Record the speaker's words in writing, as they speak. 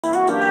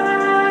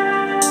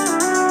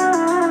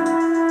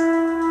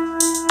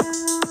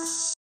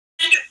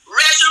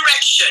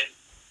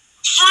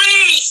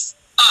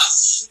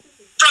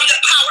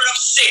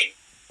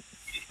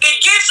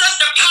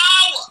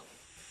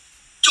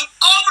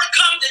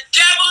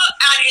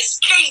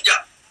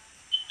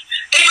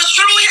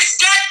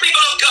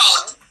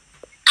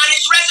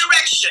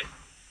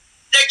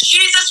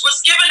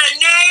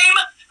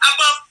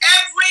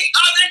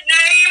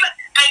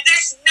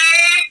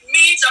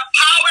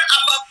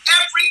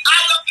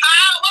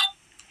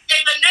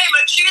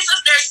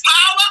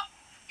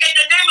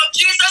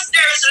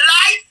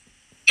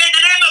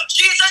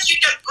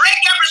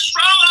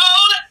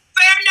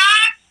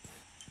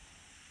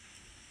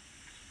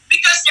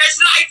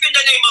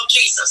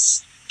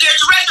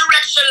There's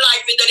resurrection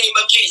life in the name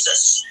of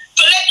Jesus.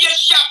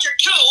 Philippians chapter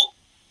 2,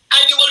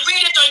 and you will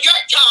read it on your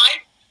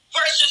time,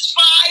 verses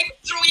 5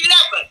 through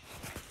 11,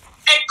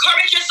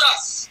 encourages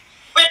us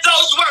with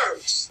those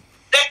words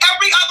that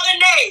every other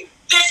name,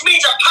 this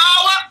means a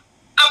power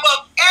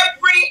above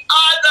every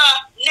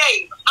other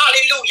name.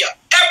 Hallelujah.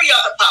 Every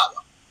other power.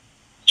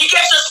 He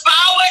gives us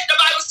power, the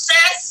Bible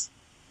says,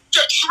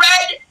 to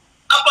tread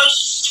upon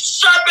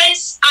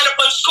serpents and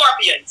upon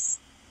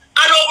scorpions,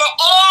 and over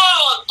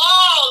all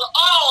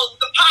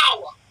the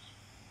power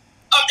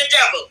of the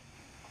devil.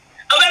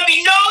 And when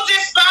we know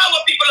this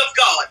power, people of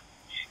God,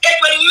 it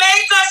will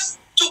make us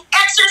to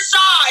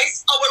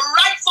exercise our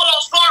rightful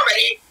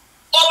authority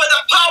over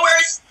the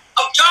powers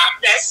of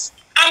darkness,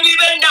 and we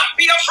will not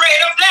be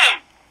afraid of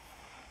them.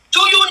 Do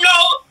you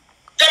know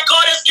that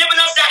God has given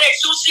us that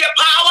exousia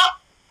power?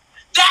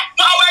 That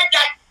power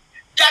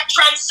that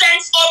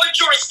transcends over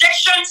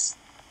jurisdictions.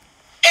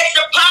 It's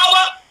the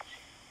power,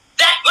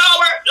 that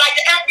power like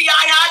the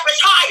FBI has, but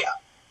higher.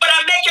 But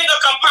I'm making a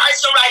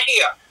comparison right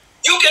here.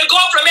 You can go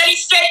from any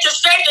state to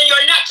state and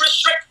you're not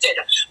restricted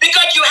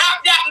because you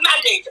have that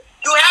mandate.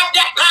 You have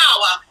that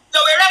power.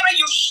 So wherever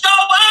you show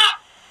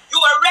up, you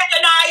are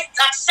recognized,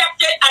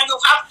 accepted, and you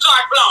have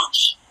carte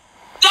blanche.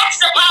 That's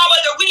the power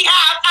that we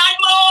have and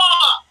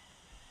more.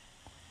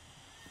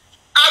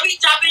 Are we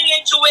tapping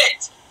into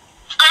it?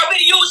 Are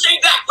we using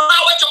that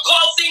power to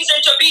call things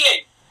into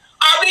being?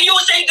 Are we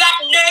using that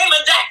name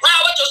and that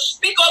power to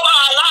speak over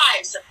our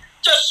lives,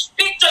 to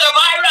speak to the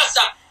virus,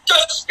 to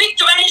speak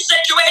to any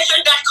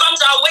situation that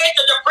comes our way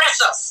to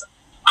depress us?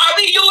 Are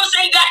we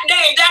using that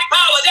name, that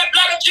power, that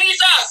blood of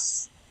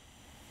Jesus?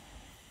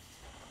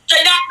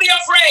 To not be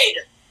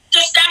afraid, to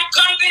stand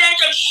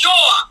confident and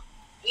sure,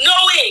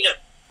 knowing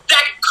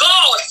that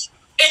God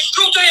is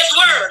true to his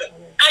word,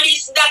 and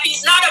that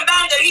he's not a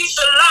man that he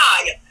should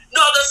lie,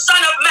 nor the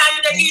son of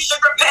man that he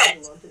should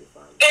repent.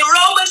 In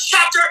Romans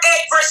chapter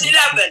 8, verse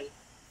 11,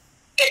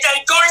 it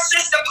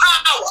endorses the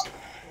power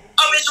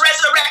of his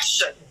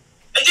resurrection.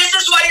 And this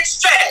is what it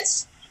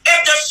says.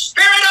 If the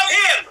spirit of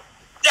him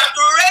that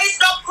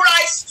raised up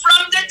Christ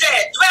from the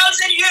dead dwells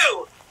in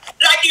you,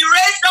 like he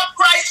raised up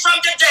Christ from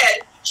the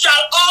dead,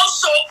 shall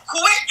also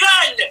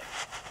quicken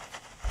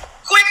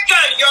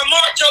your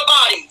mortal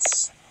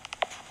bodies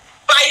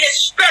by his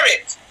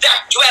spirit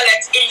that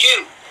dwelleth in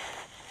you.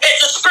 Is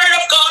the Spirit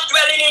of God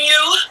dwelling in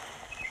you?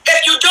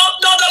 If you don't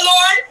know the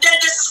Lord, then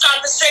this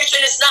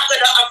conversation is not going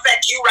to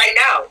affect you right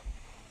now.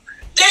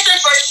 This is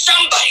for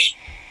somebody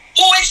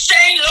who is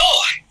saying,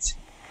 Lord,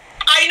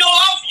 I know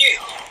of you,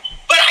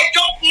 but I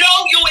don't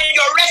know you in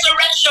your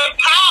resurrection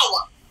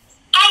power.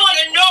 I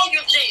want to know you,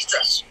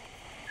 Jesus.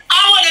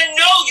 I want to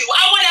know you.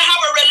 I want to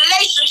have a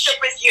relationship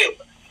with you.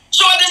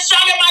 So at the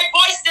sound of my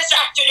voice this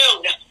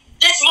afternoon,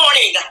 this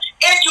morning,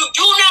 if you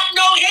do not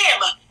know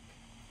him,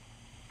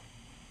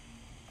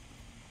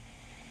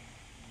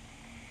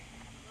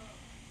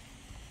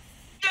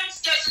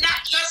 does not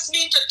just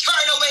mean to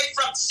turn away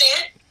from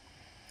sin.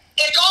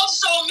 It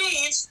also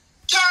means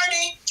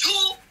turning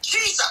to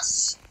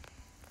Jesus.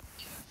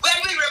 When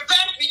we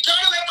repent, we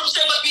turn away from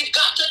sin, but we've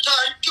got to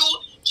turn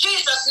to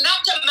Jesus, not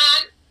to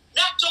man,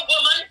 not to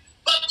woman,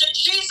 but to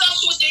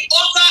Jesus, who's the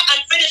author and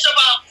finisher of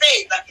our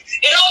faith.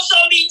 It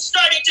also means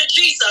turning to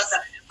Jesus.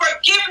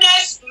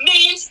 Forgiveness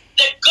means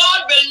that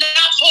God will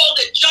not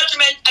hold a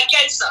judgment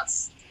against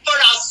us for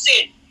our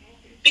sin,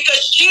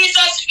 because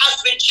Jesus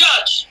has been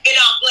judged in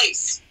our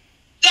place.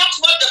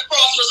 That's what the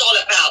cross was all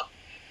about.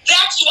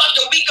 That's what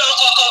the week of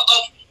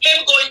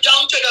him going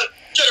down to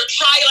the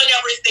trial and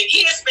everything.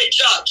 He has been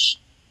judged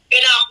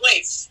in our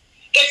place.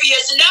 If he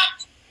has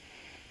not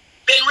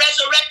been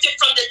resurrected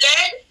from the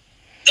dead,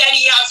 then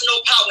he has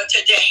no power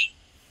today.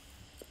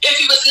 If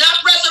he was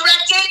not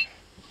resurrected,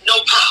 no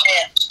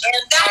power.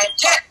 And that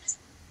death,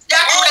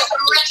 that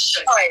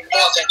resurrection,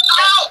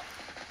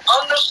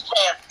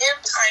 understand, in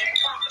time,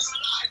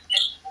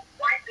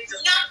 do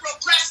not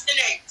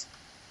procrastinate.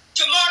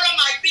 Tomorrow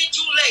might be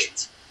too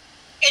late.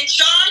 In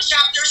John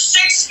chapter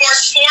 6,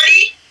 verse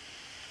 40,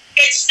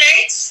 it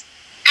states,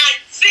 and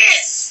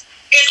this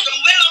is the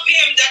will of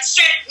him that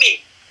sent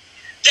me,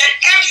 that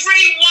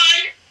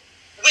everyone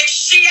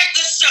which seeth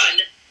the Son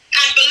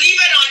and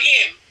believeth on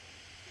him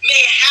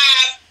may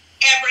have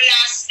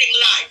everlasting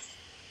life.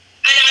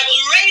 And I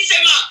will raise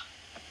him up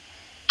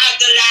at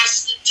the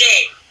last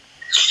day.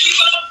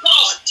 People of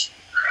God,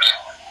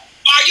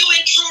 are you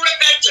in true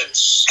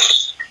repentance?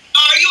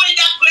 Are you in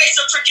that place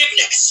of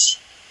forgiveness?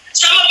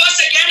 Some of us,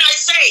 again, I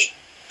say,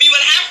 we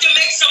will have to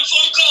make some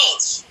phone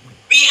calls.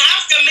 We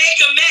have to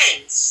make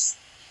amends.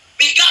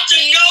 We've got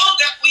to know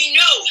that we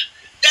know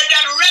that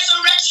that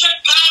resurrection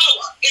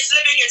power is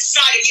living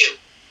inside of you.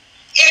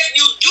 If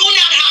you do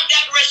not have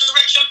that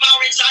resurrection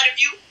power inside of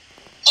you,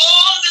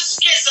 all the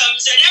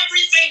schisms and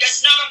everything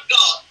that's not of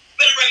God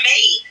will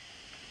remain.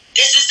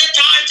 This is the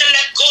time to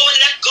let go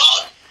and let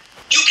God.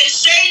 You can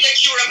say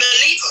that you're a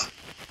believer.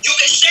 You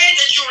can say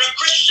that you're a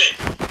Christian.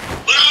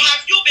 But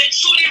have you been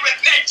truly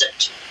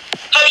repentant?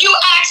 Have you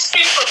asked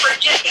him for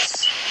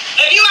forgiveness?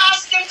 Have you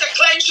asked him to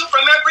cleanse you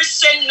from every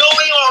sin,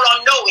 knowing or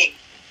unknowing?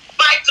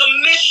 By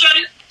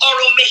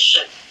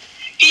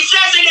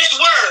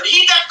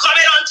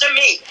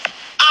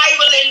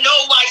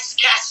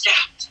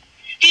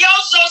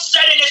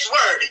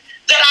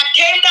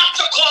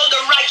to call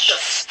the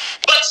righteous,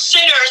 but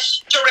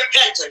sinners to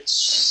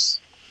repentance.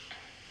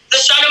 The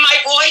sound of my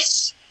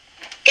voice,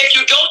 if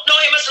you don't know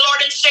him as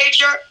Lord and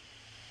Savior,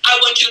 I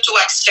want you to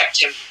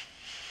accept him.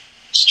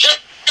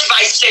 Just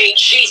by saying,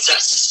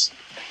 Jesus,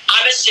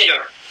 I'm a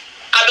sinner.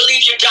 I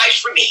believe you died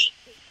for me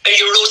and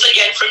you rose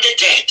again from the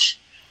dead.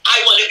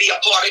 I want to be a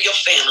part of your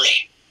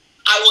family.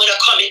 I want to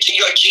come into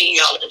your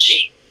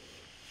genealogy.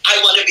 I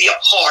want to be a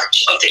part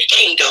of the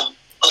kingdom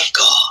of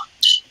God.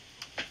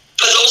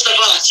 For those of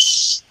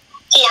us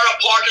who are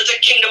a part of the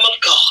kingdom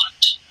of God,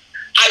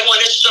 I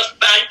want us to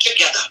band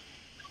together,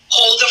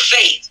 hold the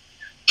faith,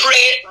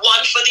 pray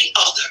one for the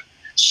other,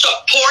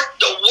 support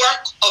the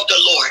work of the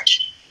Lord,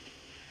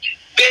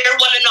 bear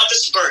one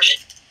another's burden,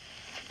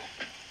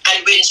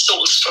 and win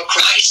souls for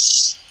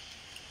Christ.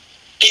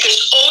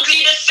 Because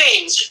only the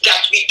things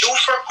that we do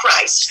for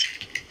Christ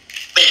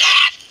will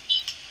last.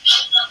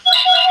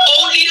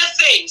 Only the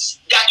things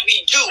that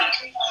we do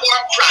for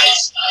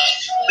Christ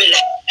will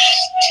last.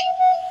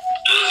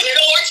 The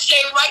Lord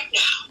say right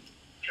now,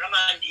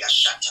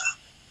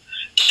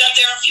 that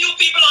there are a few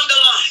people on the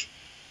line.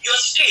 You're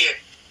scared.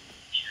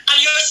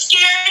 And you're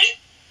scared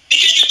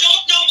because you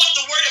don't know what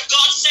the Word of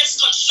God says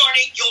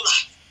concerning your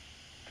life.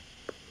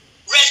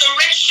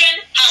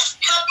 Resurrection has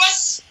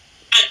purpose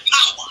and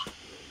power.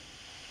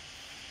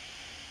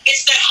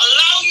 It's to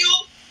allow you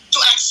to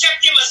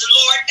accept him as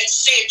Lord and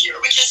Savior,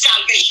 which is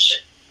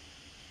salvation.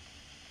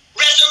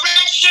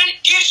 Resurrection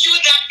gives you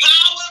that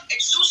power,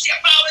 exousia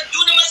power,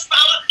 dunamis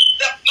power,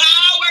 the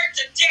power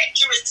to take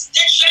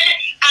jurisdiction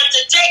and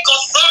to take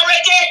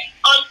authority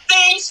on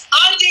things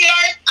on the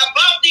earth,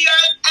 above the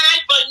earth, and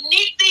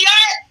beneath the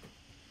earth.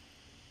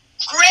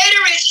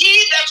 Greater is he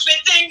that's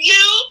within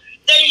you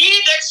than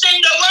he that's in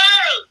the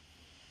world.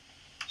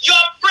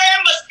 Your prayer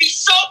must be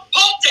so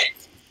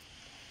potent,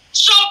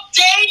 so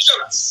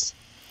dangerous,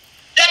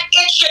 that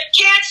it should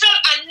cancel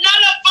and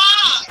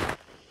nullify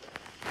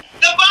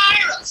the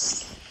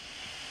virus,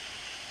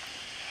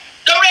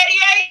 the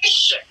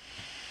radiation,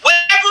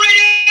 whatever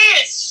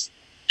it is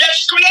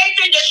that's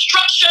creating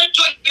destruction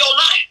to your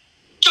life.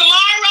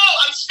 Tomorrow,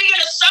 I'm speaking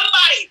to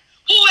somebody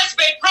who has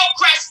been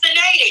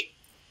procrastinating.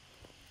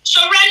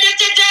 Surrender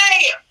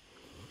today.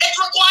 It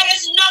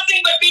requires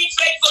nothing but being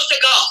faithful to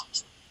God,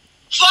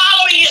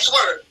 following his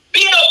word,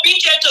 being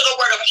obedient to the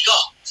word of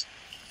God.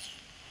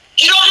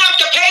 You don't have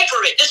to pay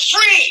for it. It's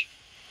free.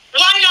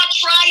 Why not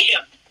try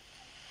him?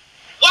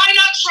 Why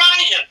not try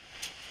him?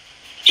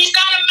 He's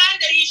not a man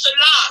that he should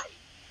lie,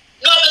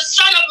 nor the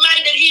son of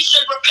man that he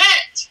should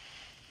repent.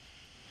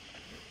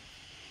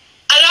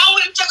 Allow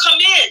him to come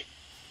in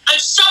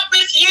and sup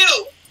with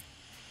you.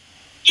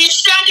 He's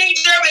standing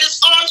there with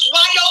his arms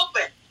wide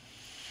open,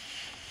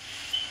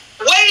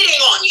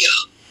 waiting on you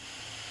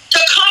to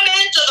come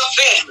into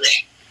the family.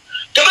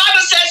 The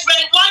Bible says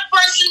when one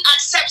person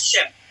accepts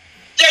him,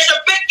 there's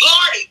a big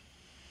party.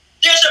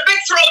 There's a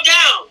big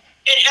throwdown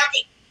in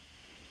heaven.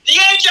 The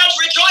angels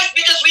rejoice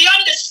because we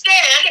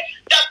understand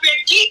that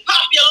we've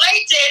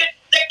depopulated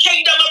the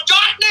kingdom of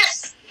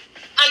darkness.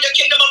 And the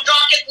kingdom of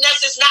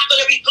darkness is not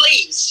going to be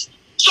pleased.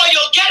 So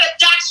you'll get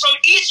attacks from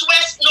east,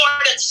 west,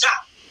 north, and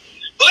south.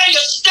 But when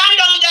you stand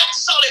on that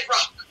solid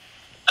rock,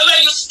 and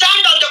when you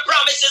stand on the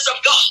promises of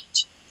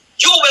God,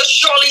 you will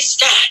surely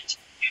stand.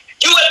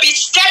 You will be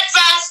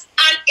steadfast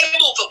and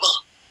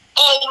immovable,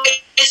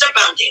 always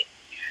abounding.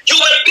 You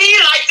will be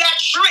like that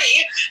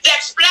tree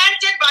that's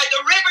planted by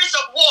the rivers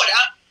of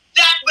water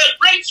that will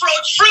bring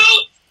forth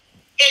fruit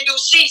in due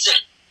season.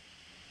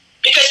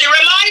 Because it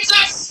reminds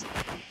us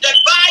that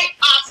by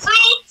our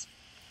fruit,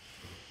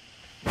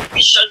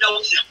 we shall know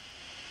them.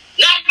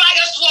 Not by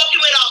us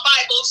walking with our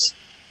Bibles,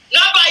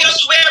 not by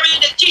us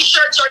wearing the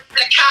t-shirts or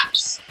the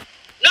caps,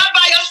 not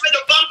by us with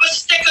the bumper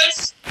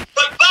stickers,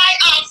 but by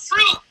our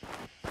fruit.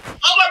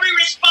 How are we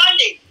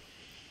responding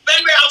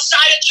when we're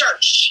outside a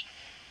church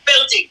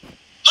building?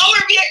 How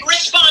are we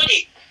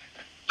responding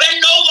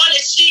when no one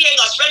is seeing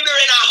us, when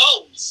we're in our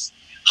homes?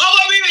 How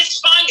are we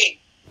responding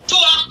to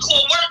our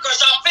co-workers,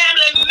 our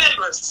family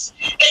members?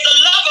 Is the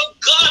love of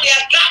God, the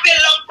agape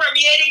love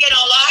permeating in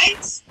our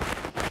lives?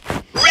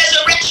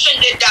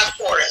 Resurrection did that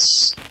for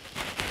us.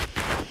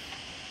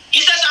 He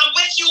says, I'm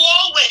with you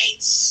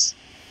always.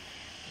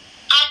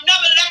 I've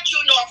never left you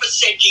nor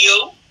forsake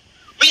you.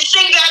 We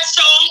sing that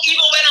song,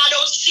 even when I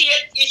don't see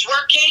it, he's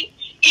working.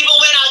 Even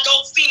when I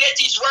don't feel it,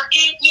 he's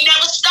working. He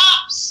never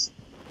stops.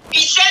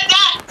 He said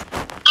that.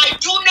 I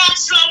do not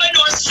slumber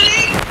nor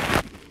sleep.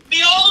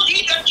 Behold,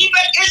 he that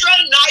keepeth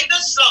Israel neither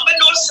slumber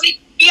nor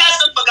sleep. He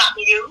hasn't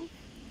forgotten you.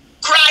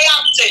 Cry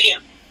out to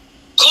him.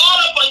 Call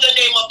upon the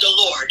name of the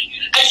Lord,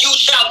 and you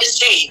shall be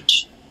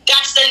saved.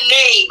 That's the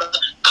name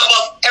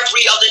above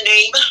every other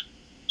name.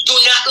 Do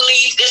not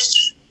leave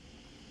this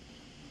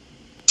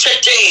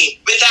today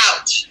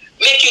without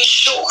making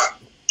sure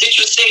that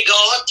you say,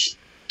 God,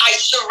 I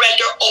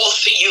surrender all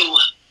for you,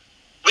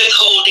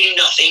 withholding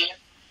nothing.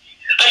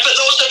 And for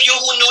those of you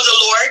who know the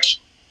Lord,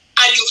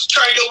 and you've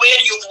turned away,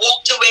 you've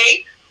walked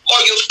away,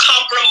 or you've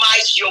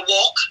compromised your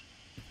walk,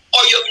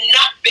 or you've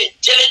not been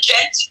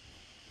diligent,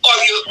 or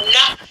you've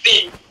not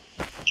been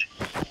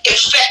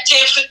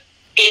effective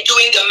in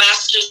doing the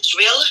Master's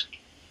will,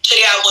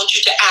 today I want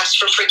you to ask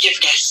for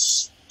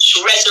forgiveness.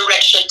 It's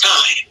resurrection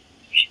time.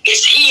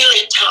 It's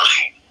healing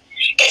time.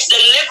 It's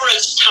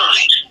deliverance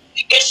time.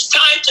 It's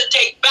time to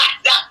take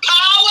back that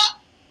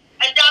power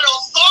and that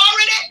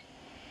authority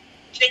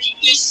that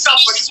he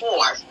suffered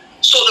for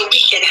so that we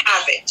can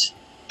have it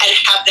and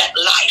have that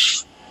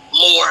life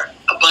more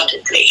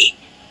abundantly.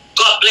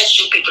 God bless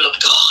you, people of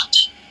God.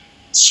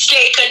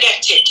 Stay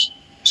connected.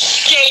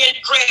 Stay in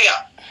prayer.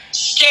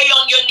 Stay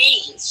on your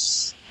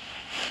knees.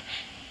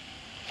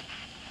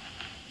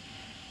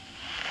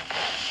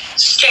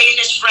 Stay in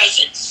his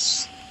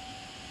presence.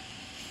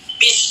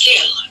 Be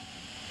still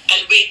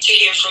and wait to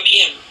hear from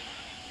him,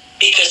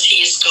 because he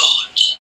is God.